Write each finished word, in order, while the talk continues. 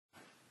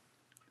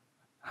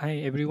Hi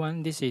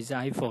everyone, this is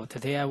Ifo.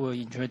 Today I will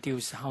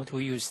introduce how to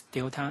use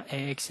Delta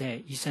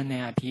AX-8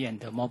 EtherNet IP and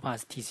the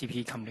Modbus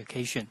TCP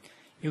communication.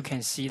 You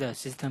can see the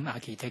system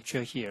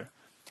architecture here.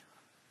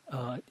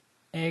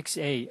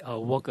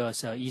 AX-8 works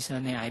as an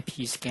Ethernet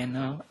IP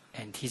scanner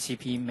and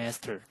TCP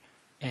master,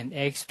 and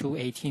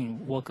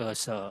AX-218 works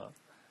as an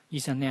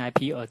Ethernet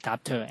IP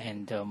adapter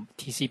and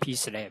TCP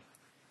slave.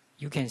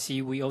 You can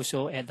see we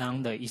also add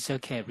on the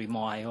EtherCAT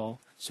remote I/O.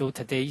 So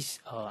today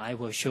I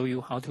will show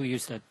you how to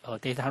use the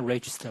data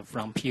register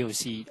from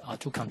PLC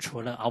to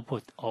control the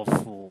output of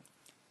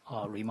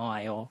remote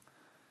I/O.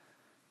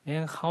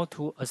 Then how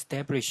to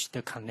establish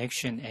the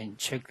connection and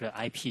check the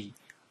IP.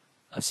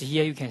 As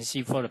here you can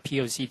see for the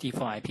PLC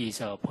default IP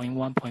is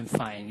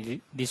 0.1.5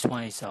 and this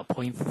one is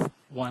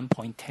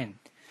 0.1.10.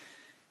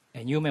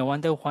 And you may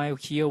wonder why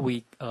here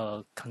we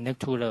connect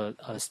to the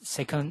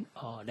second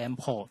LAN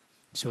port.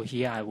 So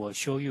here I will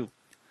show you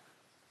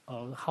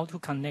how to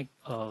connect.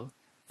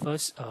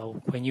 First,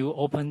 when you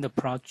open the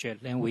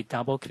project, then we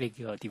double click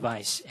your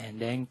device and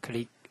then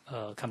click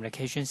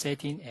communication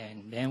setting,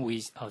 and then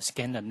we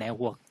scan the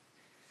network.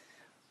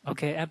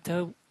 Okay,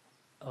 after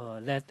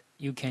that,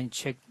 you can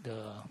check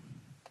the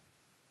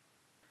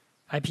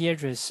IP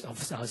address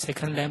of our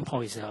second LAN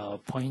port is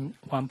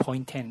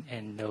 0.1.10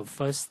 and the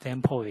first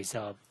LAN port is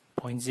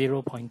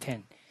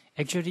 0.0.10.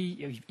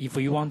 Actually, if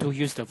you want to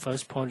use the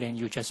first port, then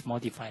you just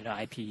modify the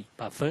IP.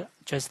 But first,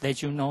 just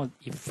let you know,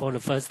 if for the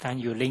first time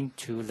you link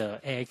to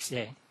the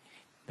AX-8,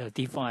 the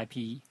default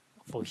IP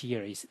for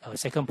here is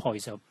second port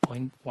is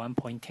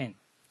 0.1.10.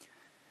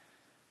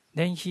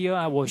 Then here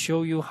I will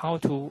show you how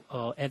to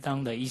add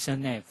on the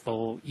EtherNet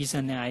for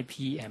EtherNet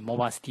IP and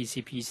Modbus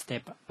TCP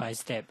step by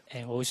step,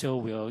 and also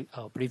will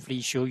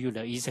briefly show you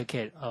the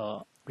EtherCAT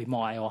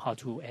remote I/O how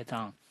to add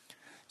on.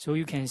 So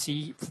you can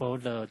see for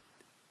the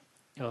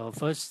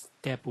first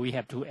step, we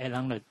have to add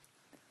on the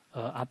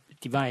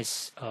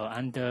device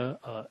under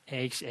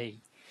AX-8.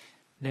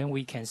 Then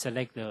we can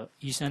select the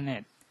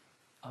EtherNet.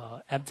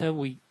 After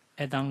we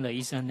add on the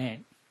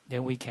EtherNet,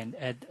 then we can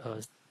add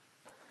a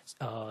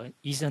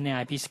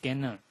EtherNet IP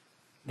scanner.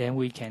 Then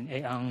we can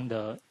add on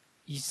the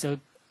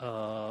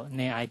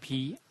EtherNet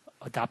IP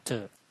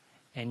adapter.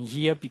 And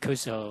here,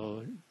 because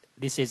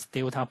this is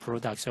Delta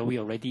product, so we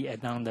already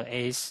add on the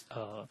AS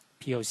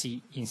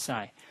PLC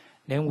inside.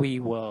 Then we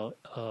will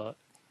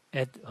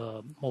add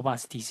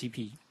Modbus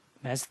TCP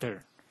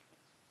master,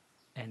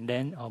 and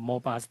then a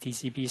Modbus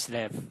TCP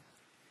slave.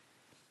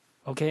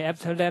 Okay,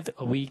 after that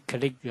we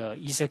click the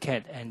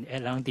EtherCAT and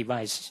add on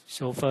device.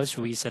 So first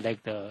we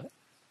select the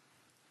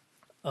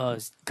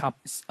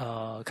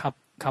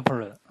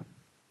coupler.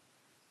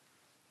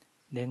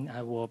 Then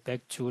I will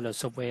back to the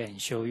software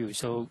and show you.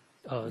 So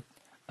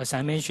as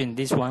I mentioned,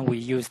 this one we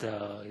use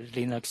the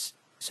Linux,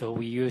 so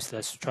we use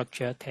the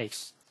structured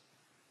text.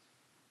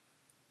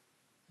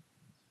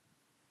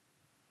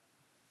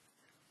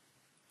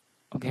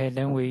 Okay,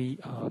 then we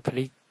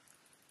click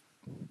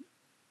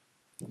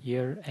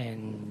here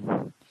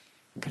and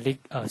click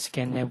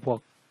scan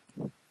network.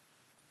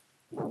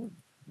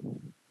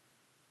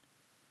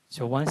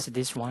 So once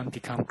this one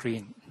become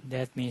green,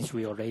 that means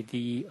we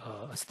already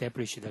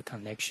established the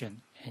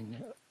connection.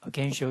 And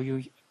again, show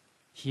you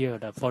here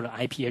for the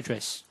IP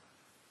address.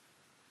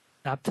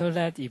 After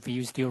that, if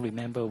you still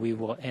remember, we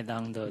will add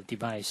on the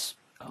device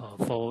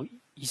for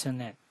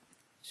EtherNet.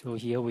 So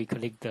here we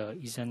click the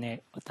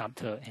EtherNet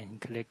adapter and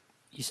click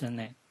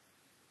EtherNet.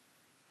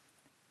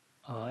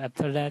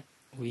 After that,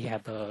 we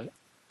have the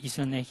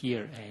EtherNet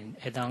here and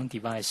add-on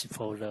device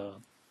for the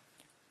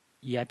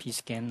EIP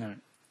scanner.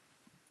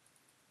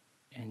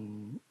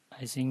 And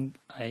I think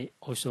I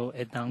also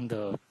add on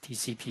the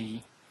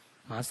TCP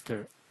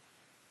master.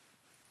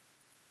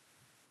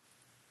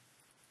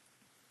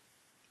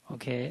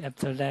 Okay,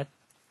 after that,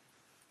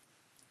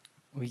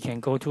 we can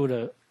go to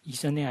the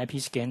EtherNet IP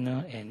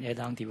scanner and add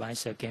on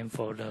device again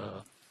for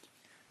the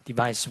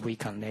device we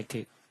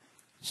connected.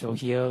 So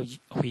here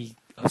we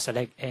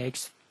select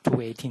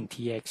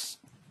AX-218TX.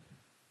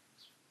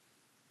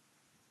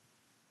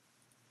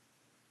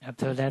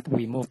 After that,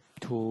 we move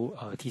to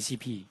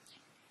TCP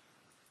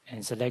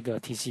and select a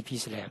TCP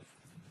slave.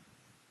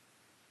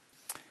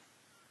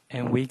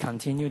 And we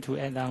continue to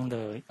add on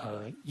the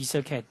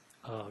EtherCAT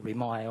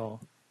remote I/O.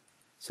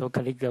 So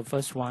click the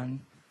first one,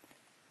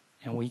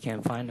 and we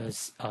can find a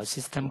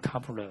system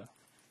coupler.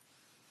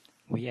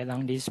 We add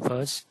on this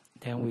first,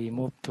 then we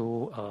move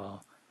to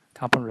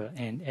coupler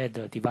and add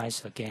the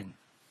device again.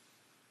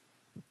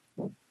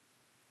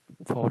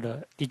 For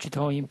the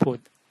digital input,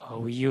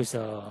 we use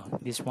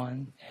this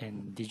one,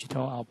 and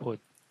digital output.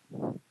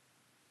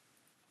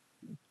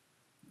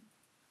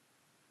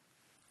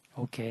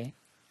 Okay,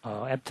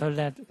 after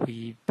that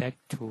we back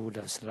to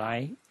the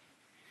slide,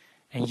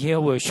 and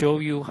here we'll show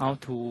you how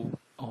to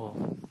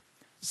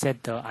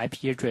set the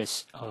IP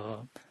address,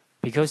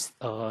 because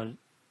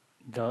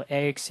the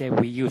AX-8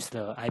 we use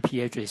the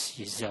IP address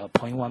is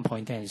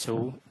 0.1.10,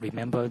 so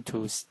remember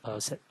to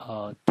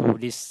do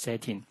this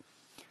setting,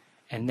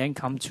 and then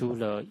come to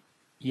the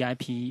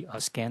EIP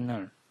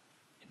scanner.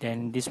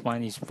 Then this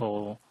one is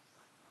for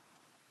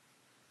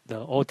the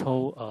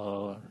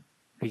auto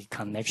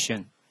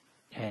reconnection,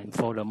 and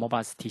for the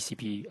Modbus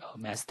TCP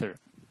master.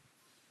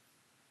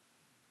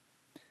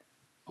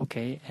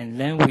 Okay, and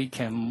then we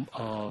can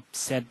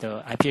set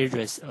the IP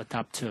address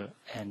adapter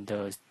and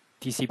the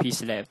TCP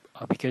slab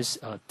because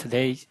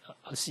today,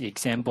 as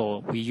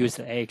example, we use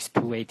the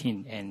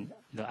AX-8 and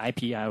the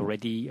IP I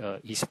already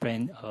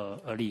explained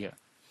earlier.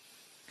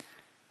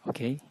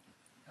 Okay,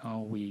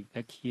 now we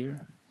back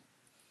here.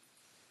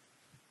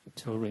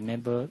 So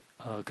remember,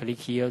 click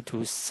here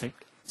to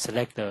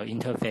select the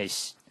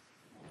interface.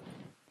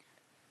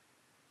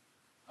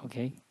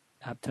 Okay,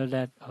 after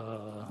that,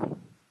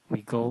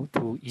 we go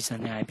to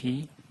EtherNet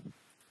IP,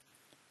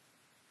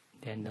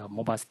 then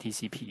Modbus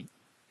TCP,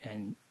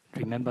 and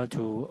remember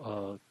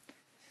to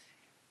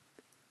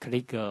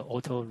click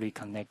Auto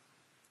Reconnect.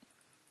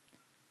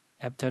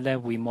 After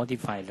that, we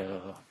modify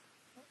the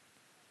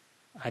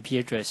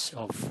IP address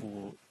of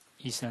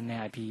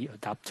EtherNet IP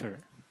adapter,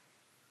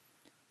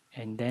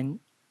 and then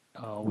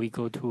we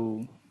go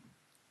to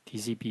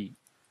TCP.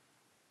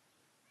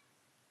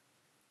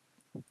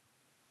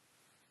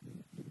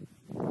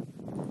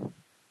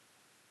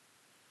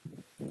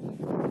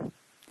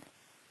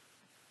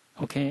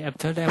 Okay,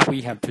 after that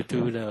we have to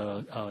do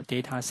the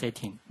data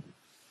setting.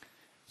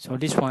 So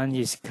this one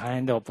is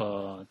kind of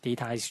a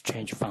data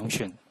exchange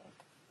function.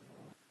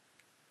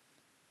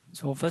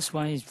 So first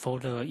one is for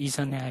the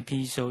Ethernet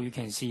IP. So you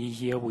can see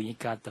here we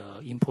got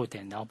the input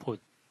and output.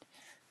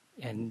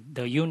 And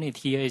the unit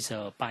here is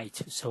a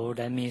byte, so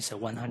that means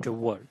 100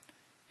 word.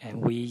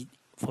 And we,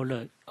 for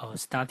the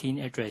starting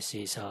address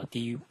is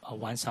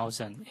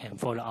D1000, and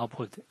for the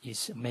output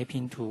is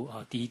mapping to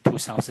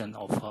D2000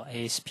 of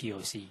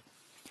ASPOC.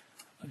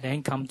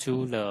 Then come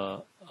to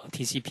the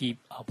TCP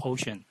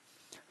portion.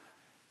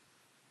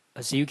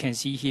 As you can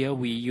see here,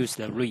 we use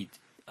the read,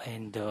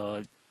 and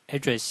the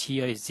address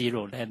here is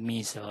 0. That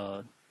means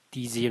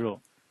D0.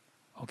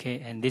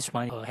 Okay, and this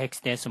one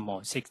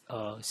hexadecimal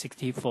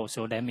 64,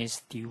 so that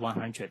means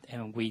D100,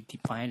 and we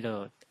define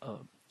the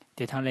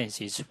data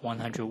length is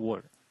 100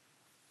 word.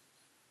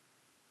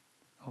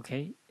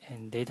 Okay,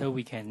 and later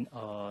we can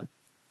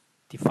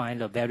define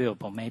the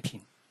variable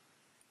mapping.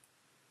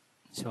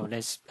 So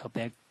let's go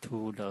back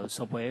to the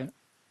software.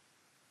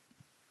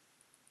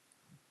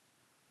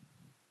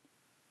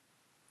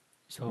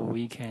 So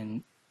we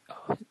can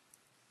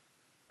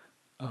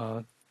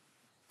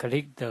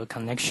click the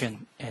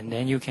connection, and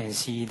then you can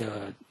see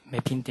the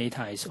mapping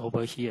data is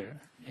over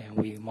here, and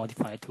we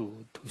modify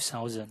to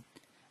 2000.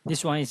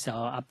 This one is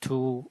up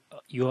to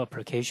your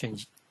application.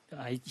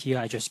 Here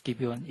I just give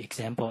you an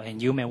example,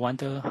 and you may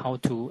wonder how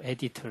to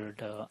edit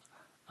the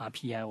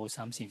RPI or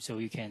something. So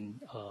you can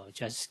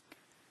just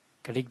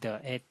click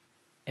the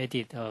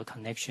edit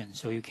connection,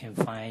 so you can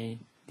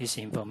find this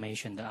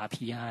information: the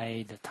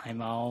RPI, the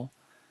timeout,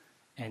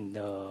 and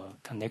the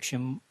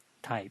connection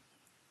type.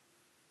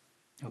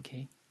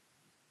 Okay.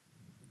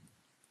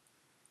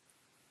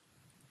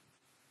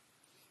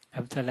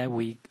 After that,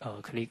 we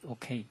click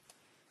OK.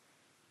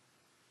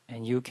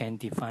 And you can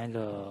define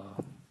the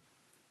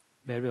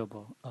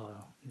variable.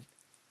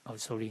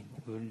 Sorry,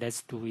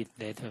 let's do it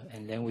later.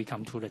 And then we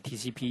come to the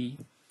TCP.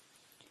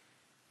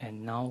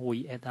 And now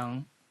we add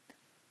on.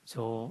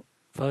 So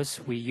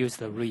first we use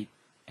the read.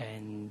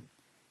 And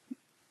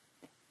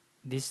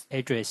this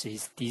address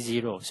is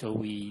D0, so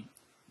we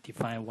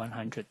define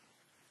 100.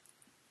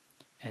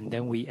 And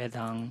then we add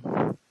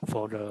on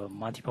for the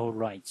multiple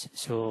writes.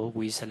 So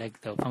we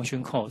select the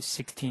function call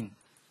 16.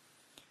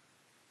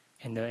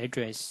 And the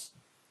address,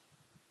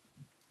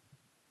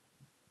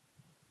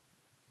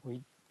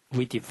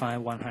 we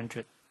define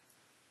 100.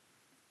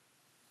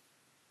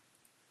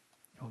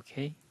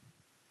 Okay.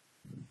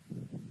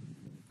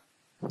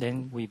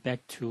 Then we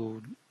back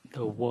to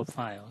the Word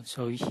file.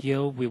 So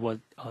here we will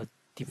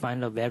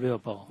define the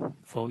variable.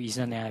 For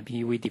Ethernet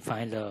IP, we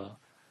define the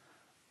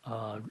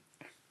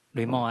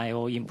remote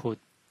I/O input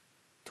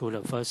to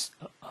the first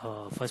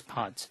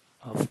part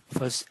of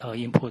first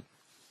input,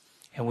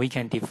 and we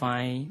can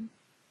define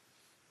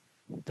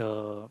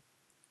the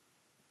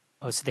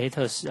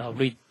status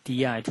read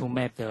DI to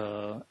map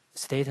the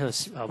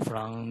status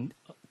from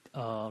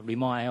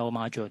remote I/O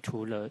module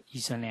to the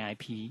Ethernet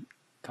IP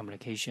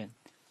communication.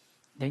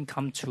 Then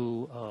come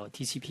to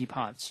TCP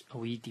parts.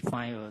 We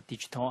define a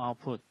digital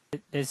output.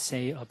 Let's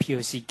say a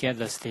PLC get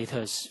the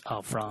status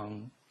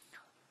from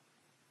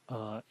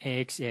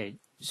AX-8.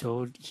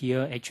 So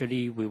here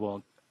actually we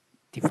will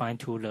define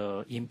to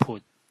the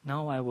input.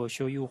 Now I will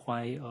show you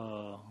why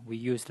we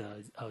use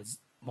the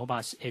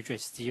Modbus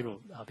address 0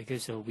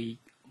 because we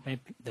map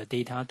the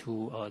data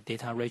to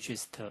data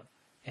register,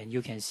 and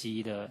you can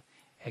see the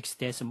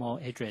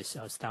hexadecimal address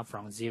start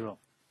from 0.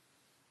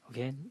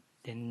 Okay,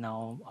 then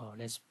now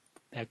let's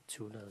back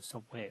to the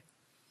software.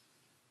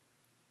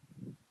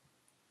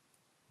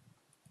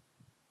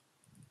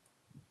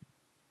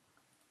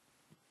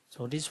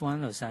 So this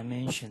one, as I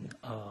mentioned,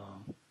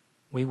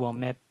 we will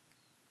map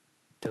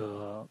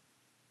the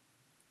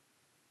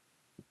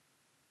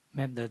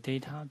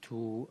data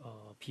to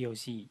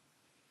PLC.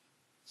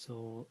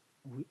 So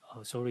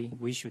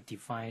we should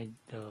define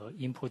the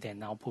input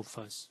and output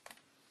first.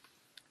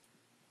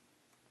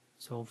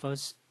 So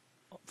first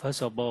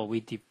of all,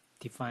 we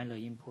define the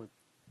input.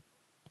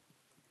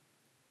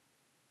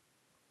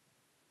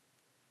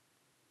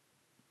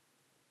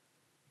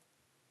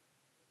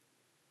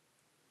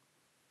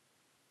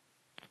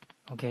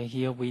 Okay,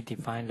 here we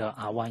define the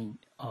R1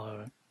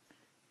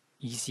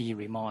 EC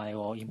remote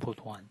I/O input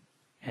 1,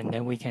 and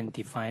then we can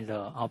define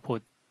the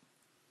output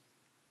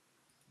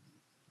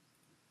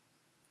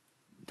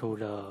to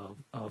the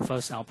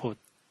first output,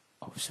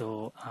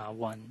 also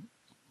R1.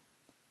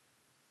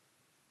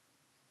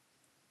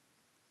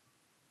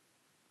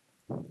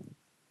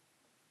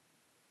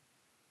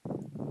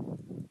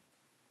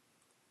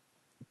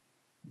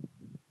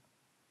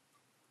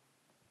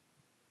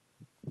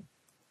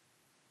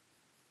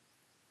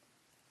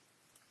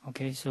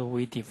 Okay, so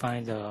we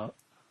define the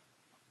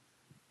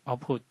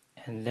output,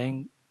 and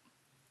then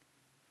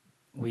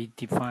we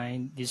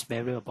define this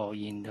variable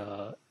in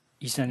the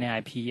EtherNet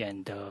IP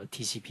and the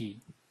TCP.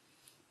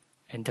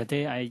 And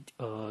today I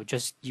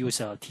just use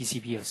a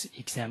TCP as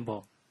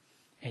example,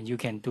 and you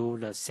can do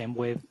the same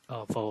way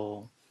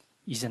for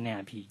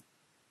EtherNet IP.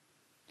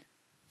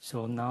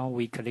 So now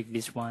we click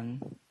this one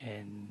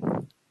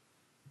and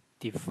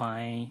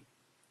define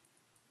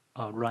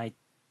a write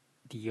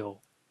DO.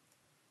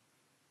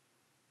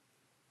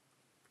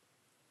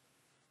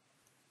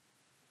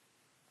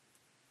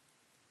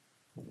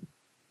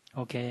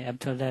 Okay,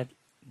 after that,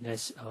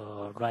 let's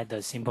write the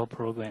simple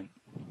program.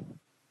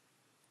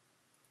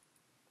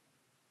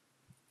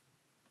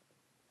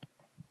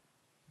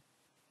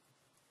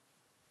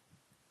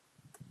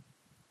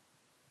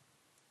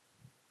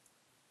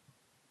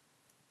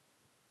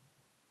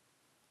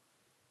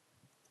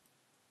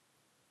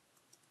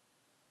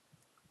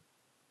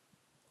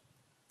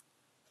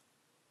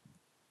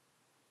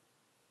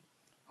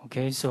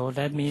 Okay, so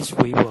that means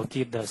we will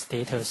give the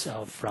status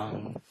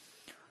from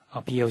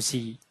a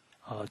PLC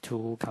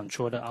to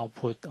control the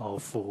output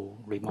of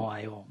remote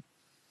I/O.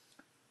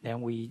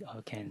 Then we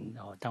can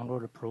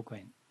download the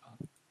program.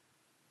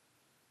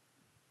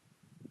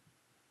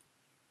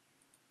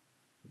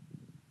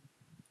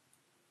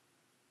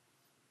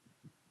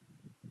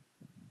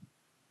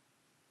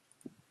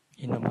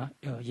 In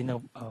the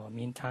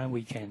meantime,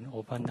 we can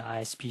open the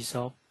ISP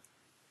shop,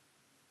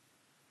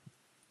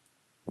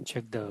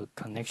 check the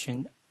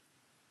connection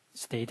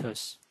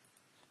status,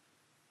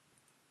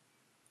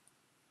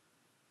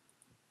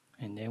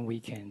 and then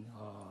we can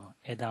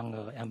add on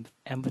an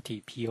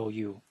empty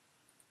POU.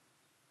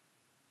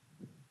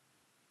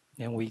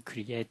 Then we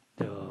create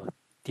the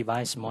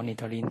device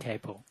monitoring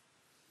table.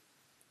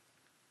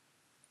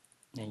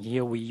 And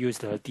here we use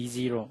the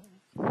D0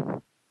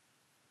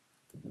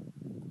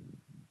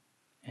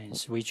 and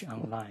switch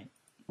online.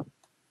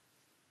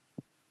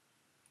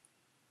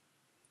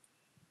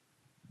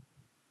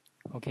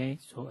 Okay,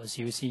 so as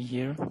you see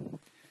here,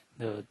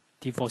 the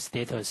default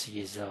status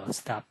is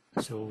stop.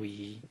 So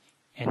we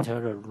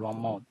enter the run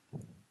mode.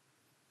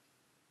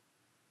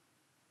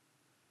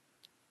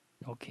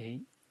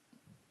 Okay.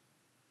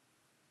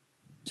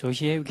 So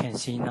here you can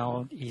see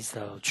now is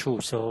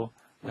true. So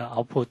the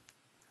output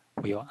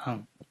will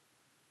on.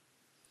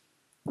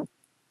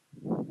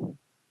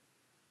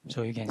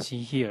 So you can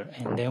see here,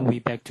 and then we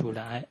back to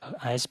the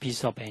ISP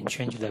shop and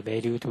change the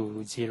value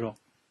to 0.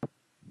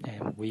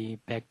 And we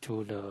back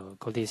to the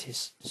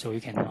CODESYS. So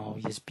you can now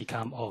it's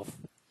become off.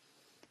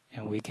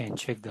 And we can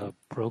check the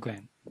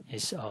program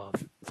is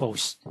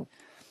false.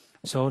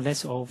 So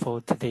that's all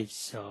for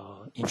today's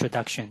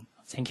introduction.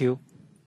 Thank you.